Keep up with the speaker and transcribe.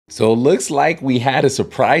So it looks like we had a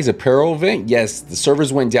surprise apparel event. Yes, the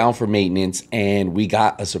servers went down for maintenance and we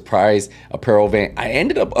got a surprise apparel event. I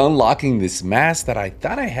ended up unlocking this mask that I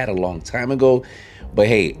thought I had a long time ago, but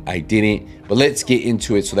hey, I didn't. But let's get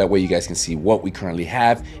into it so that way you guys can see what we currently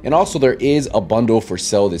have. And also there is a bundle for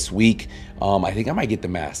sale this week. I think I might get the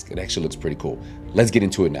mask. It actually looks pretty cool. Let's get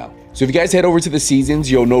into it now. So if you guys head over to the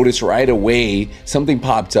seasons, you'll notice right away something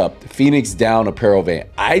popped up, the Phoenix Down apparel event.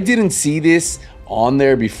 I didn't see this on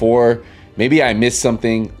there before. Maybe I missed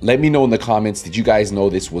something. Let me know in the comments. Did you guys know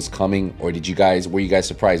this was coming, or were you guys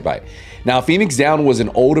surprised by it? Now, Phoenix Down was an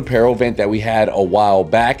old apparel event that we had a while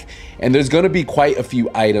back, and there's going to be quite a few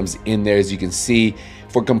items in there. As you can see,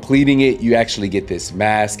 for completing it, you actually get this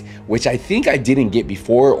mask, which I think I didn't get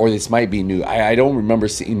before, or this might be new. I don't remember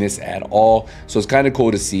seeing this at all, so it's kind of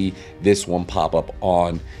cool to see this one pop up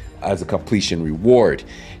on as a completion reward.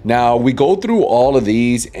 Now we go through all of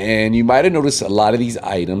these and you might have noticed a lot of these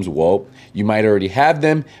items, well, you might already have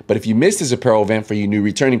them, but if you missed this apparel event for you new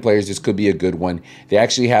returning players, this could be a good one. They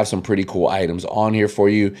actually have some pretty cool items on here for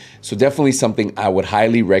you, so definitely something I would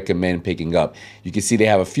highly recommend picking up. You can see they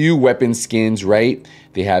have a few weapon skins, right?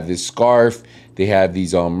 They have this scarf, they have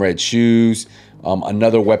these red shoes,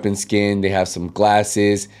 another weapon skin, they have some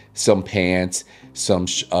glasses, some pants, some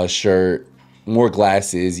shirt, more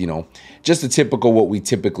glasses, you know, just the typical what we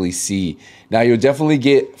typically see. Now you'll definitely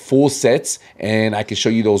get full sets, and I can show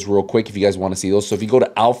you those real quick if you guys want to see those. So if you go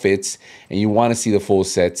to outfits and you want to see the full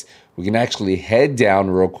sets, we can actually head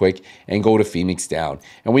down real quick and go to Phoenix Down.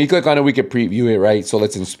 And when you click on it, we can preview it, right? So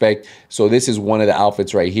let's inspect. So this is one of the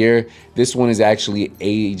outfits right here. This one is actually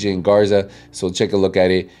Agent Garza. So check a look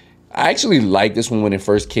at it. I actually liked this one when it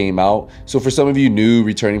first came out. So for some of you new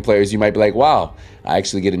returning players, you might be like, wow, I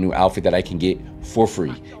actually get a new outfit that I can get for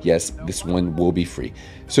free. Yes, this one will be free.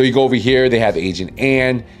 So you go over here, they have Agent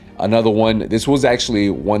Ann, another one. This was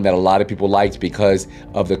actually one that a lot of people liked because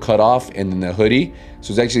of the cutoff and then the hoodie.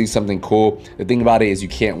 So it's actually something cool. The thing about it is you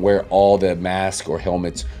can't wear all the masks or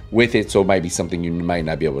helmets with it. So it might be something you might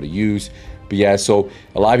not be able to use. But yeah, so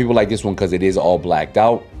a lot of people like this one because it is all blacked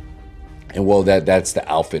out. And well, that's the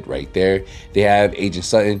outfit right there. They have Agent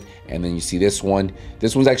Sutton, and then you see this one.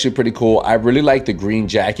 This one's actually pretty cool. I really like the green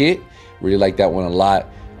jacket. Really like that one a lot.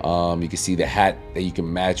 You can see the hat that you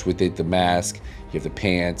can match with it, the mask. You have the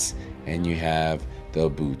pants, and you have the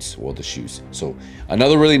boots, well, the shoes. So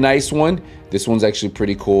another really nice one. This one's actually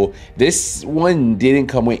pretty cool. This one didn't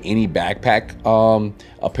come with any backpack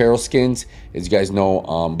apparel skins, as you guys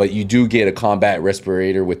know, but you do get a combat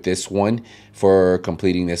respirator with this one for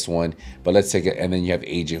completing this one. But let's take it, and then you have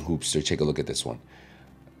Agent Hoopster. Take a look at this one.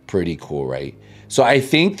 Pretty cool, right? So I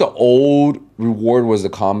think the old reward was the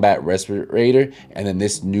combat respirator, and then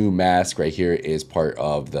this new mask right here is part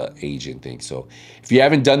of the agent thing. So if you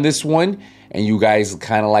haven't done this one and you guys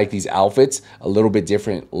kind of like these outfits, a little bit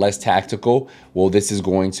different, less tactical, well, this is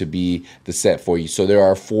going to be the set for you. So there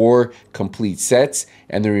are 4 complete sets,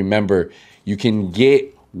 and then remember, you can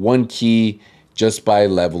get 1 key just by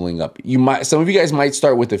leveling up. Some of you guys might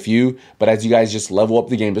start with a few, but as you guys just level up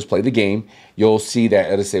the game, just play the game, you'll see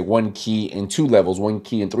that it'll say 1 key in 2 levels, 1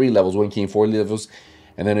 key in 3 levels, 1 key in 4 levels,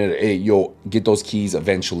 and then you'll get those keys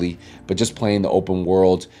eventually. But just playing the open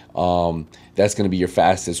world, that's going to be your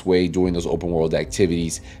fastest way doing those open world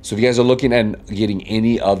activities. So if you guys are looking at getting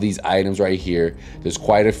any of these items right here, there's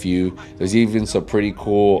quite a few. There's even some pretty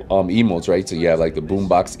cool emotes, right? So you have like the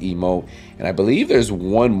boombox emote, and I believe there's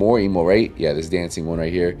one more emote, right? Yeah, this dancing one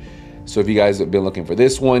right here. So if you guys have been looking for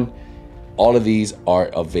this one, all of these are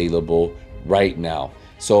available right now.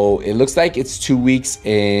 So it looks like it's 2 weeks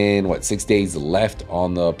and 6 days left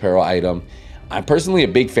on the apparel item. I'm personally a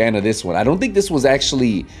big fan of this one. I don't think this was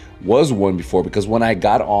one before, because when I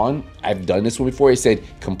got on, I've done this one before. It said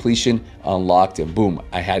completion unlocked, and boom,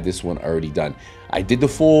 I had this one already done. I did the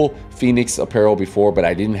full Phoenix apparel before, but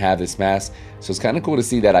I didn't have this mask. So it's kind of cool to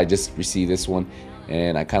see that I just received this one,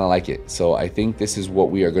 and I kind of like it. So I think this is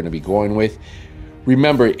what we are going to be going with.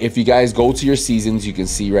 Remember, if you guys go to your seasons, you can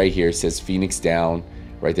see right here, it says Phoenix Down.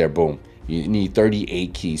 Right there, boom. You need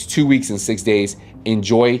 38 keys, 2 weeks and 6 days.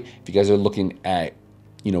 Enjoy. If you guys are looking at,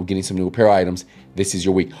 getting some new apparel items, this is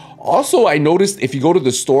your week. Also, I noticed if you go to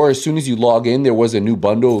the store, as soon as you log in, there was a new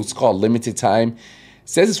bundle. It's called Limited Time. It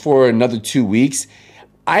says it's for another 2 weeks.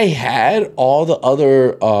 I had all the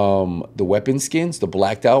other, the weapon skins, the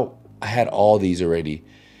blacked out. I had all these already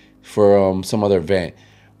for some other event.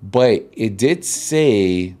 But it did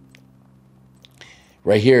say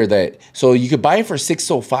right here that, so you could buy it for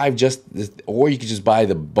 $605 or you could just buy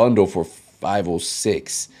the bundle for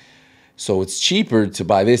 $506. So it's cheaper to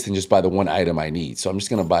buy this than just buy the one item I need. So I'm just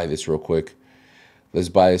gonna buy this real quick. Let's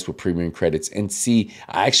buy this with premium credits and see.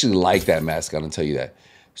 I actually like that mask, I'm gonna tell you that.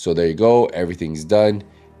 So there you go, everything's done.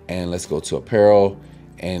 And let's go to apparel.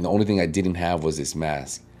 And the only thing I didn't have was this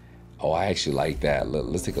mask. Oh, I actually like that.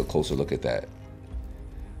 Let's take a closer look at that.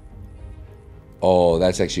 Oh,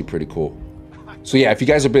 that's actually pretty cool. So yeah, if you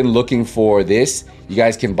guys have been looking for this, you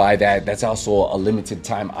guys can buy that. That's also a limited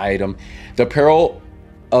time item. The apparel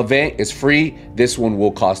event is free. This one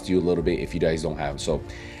will cost you a little bit if you guys don't have it. So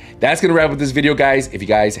that's gonna wrap up this video, guys. If you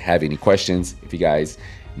guys have any questions, if you guys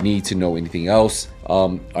need to know anything else,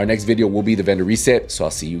 our next video will be the vendor reset. So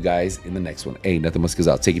I'll see you guys in the next one. Hey, nothing much goes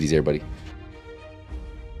out. Take it easy, everybody.